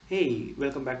Hey,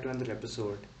 welcome back to another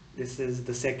episode. This is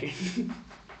the second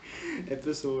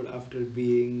episode after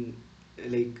being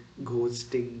like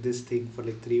ghosting this thing for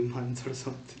like 3 months or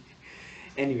something.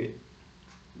 Anyway,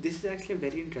 this is actually a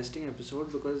very interesting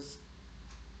episode because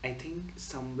I think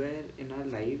somewhere in our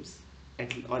lives,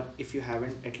 or if you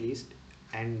haven't at least,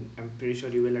 and I'm pretty sure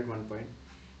you will at one point,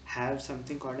 have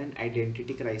something called an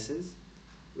identity crisis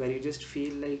where you just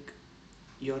feel like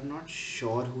you're not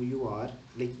sure who you are.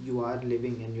 Like you are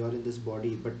living and you're in this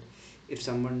body, but if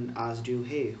someone asked you,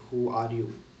 hey, who are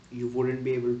you, you wouldn't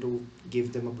be able to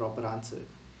give them a proper answer.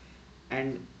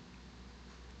 And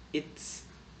it's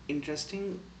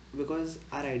interesting because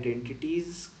our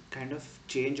identities kind of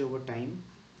change over time.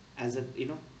 As a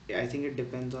I think it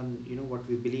depends on what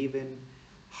we believe in,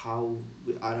 how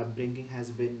our upbringing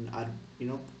has been, our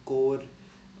core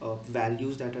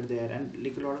values that are there, and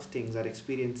like a lot of things, our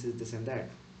experiences, this and that.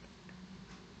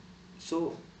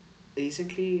 So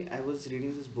recently I was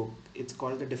reading this book. It's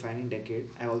called The Defining Decade.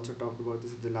 I also talked about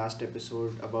this in the last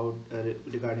episode about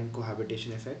regarding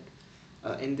cohabitation effect.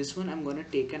 In this one, I'm gonna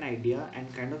take an idea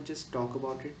and kind of just talk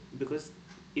about it because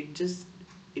it just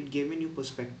it gave me new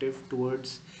perspective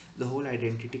towards the whole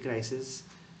identity crisis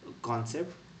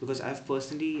concept. Because I've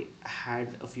personally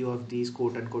had a few of these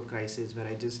quote unquote crises where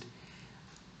I just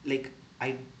like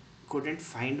I couldn't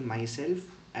find myself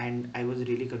and I was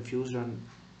really confused on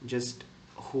just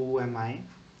who am I.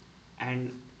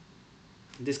 And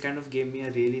this kind of gave me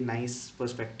a really nice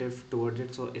perspective towards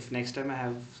it. So if next time I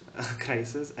have a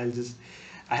crisis,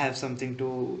 I have something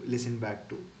to listen back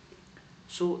to.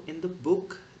 So in the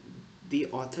book, the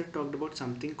author talked about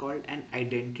something called an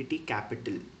identity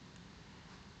capital,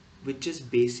 which is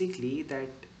basically that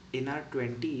in our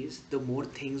 20s, the more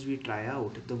things we try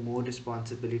out, the more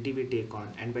responsibility we take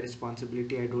on. And by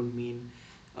responsibility, I don't mean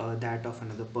that of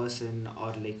another person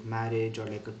or like marriage or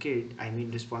like a kid. I mean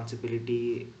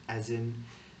responsibility as in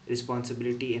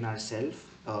responsibility in ourselves.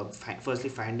 Firstly,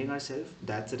 finding ourselves,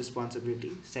 that's a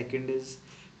responsibility. Second is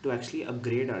to actually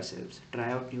upgrade ourselves,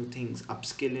 try out new things,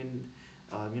 upskill in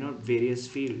various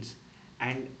fields,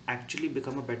 and actually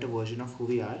become a better version of who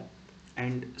we are.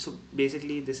 And so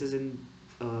basically this is in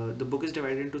the book is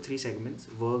divided into three segments: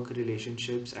 work,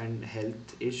 relationships, and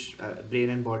health ish, brain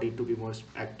and body, to be more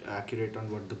accurate on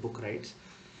what the book writes.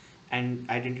 And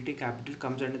identity capital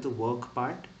comes under the work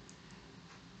part,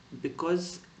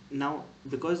 because now,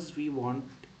 because we want,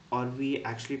 or we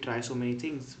actually try so many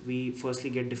things, we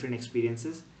firstly get different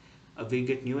experiences. We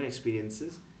get newer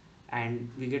experiences,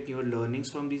 and we get newer learnings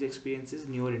from these experiences,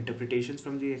 newer interpretations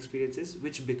from these experiences,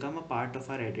 which become a part of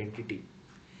our identity.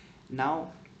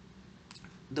 Now,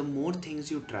 the more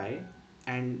things you try,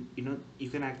 and you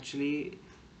can actually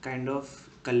kind of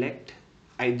collect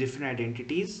different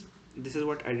identities. This is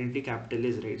what identity capital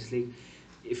is, right? It's like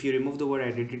if you remove the word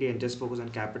identity and just focus on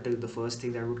capital, the first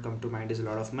thing that would come to mind is a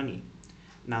lot of money.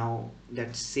 Now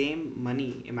that same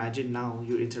money, imagine now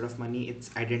you, instead of money,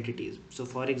 it's identities. So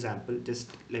for example,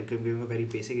 just like I'm giving a very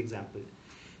basic example,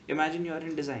 imagine you're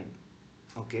in design.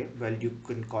 Okay, well, you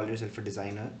can call yourself a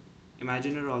designer.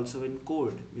 Imagine you're also in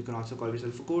code. You can also call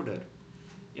yourself a coder.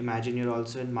 Imagine you're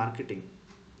also in marketing.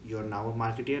 You're now a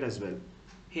marketeer as well.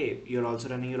 Hey, you're also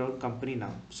running your own company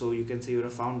now. So you can say you're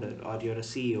a founder or you're a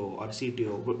CEO or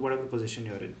CTO, whatever position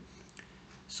you're in.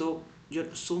 So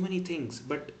you're so many things,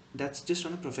 but that's just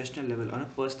on a professional level. On a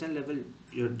personal level,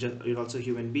 you're also a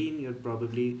human being. You're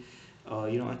probably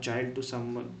a child to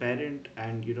some parent,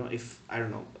 and if I don't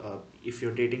know, if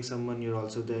you're dating someone, you're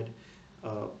also their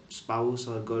spouse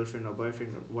or girlfriend or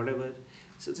boyfriend or whatever.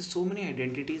 So there's so many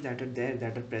identities that are there,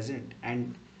 that are present.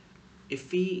 And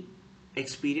if we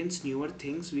experience newer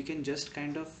things, we can just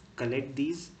kind of collect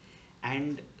these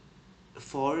and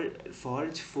forge,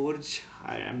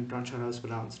 I'm not sure how it's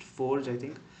pronounced, forge, I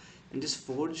think. And just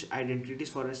forge identities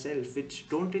for ourselves, which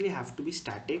don't really have to be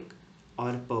static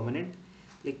or permanent.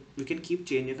 Like we can keep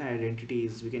changing our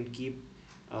identities, we can keep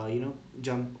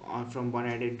jump on from one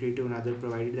identity to another,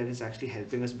 provided that it's actually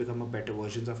helping us become a better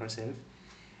versions of ourselves.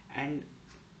 And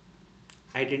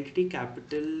identity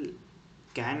capital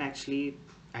can actually,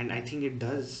 and I think it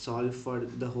does, solve for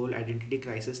the whole identity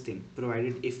crisis thing,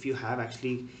 provided if you have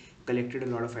actually collected a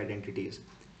lot of identities.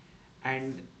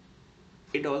 And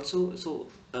it also, so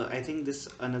I think this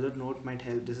another note might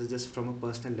help. This is just from a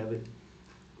personal level.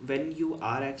 When you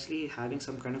are actually having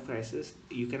some kind of crisis,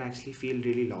 you can actually feel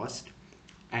really lost,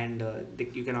 and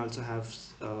you can also have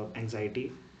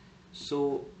anxiety.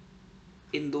 So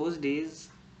in those days,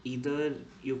 either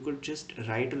you could just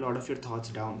write a lot of your thoughts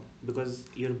down, because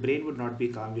your brain would not be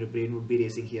calm, your brain would be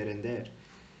racing here and there.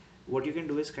 What you can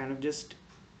do is kind of just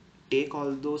take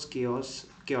all those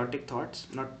chaotic thoughts.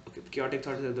 Not okay, chaotic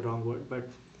thoughts are the wrong word, but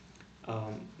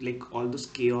like all those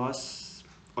chaos,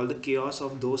 all the chaos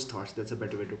of those thoughts. That's a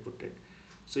better way to put it.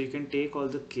 So you can take all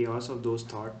the chaos of those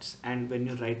thoughts, and when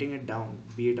you're writing it down,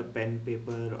 be it a pen,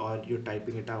 paper, or you're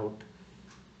typing it out,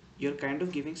 you're kind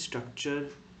of giving structure,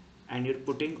 and you're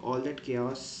putting all that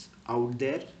chaos out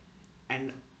there.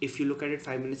 And if you look at it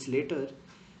 5 minutes later,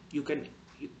 you can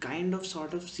you kind of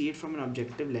sort of see it from an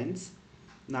objective lens.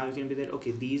 Now you can be that,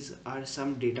 okay, these are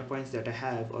some data points that I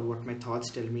have, or what my thoughts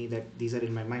tell me that these are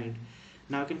in my mind.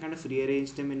 Now I can kind of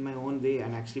rearrange them in my own way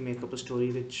and actually make up a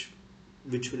story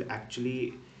which will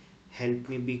actually help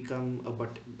me become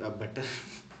a better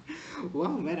wow,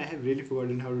 man, I have really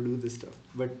forgotten how to do this stuff.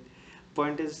 But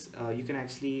point is, you can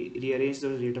actually rearrange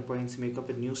those data points, make up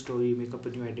a new story, make up a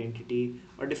new identity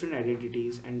or different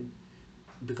identities, and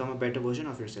become a better version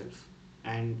of yourself.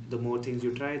 And the more things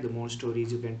you try, the more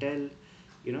stories you can tell,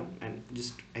 and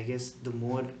just, I guess, the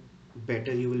more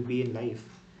better you will be in life.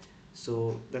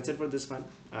 So that's it for this one.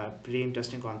 Pretty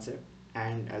interesting concept,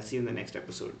 and I'll see you in the next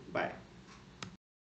episode. Bye.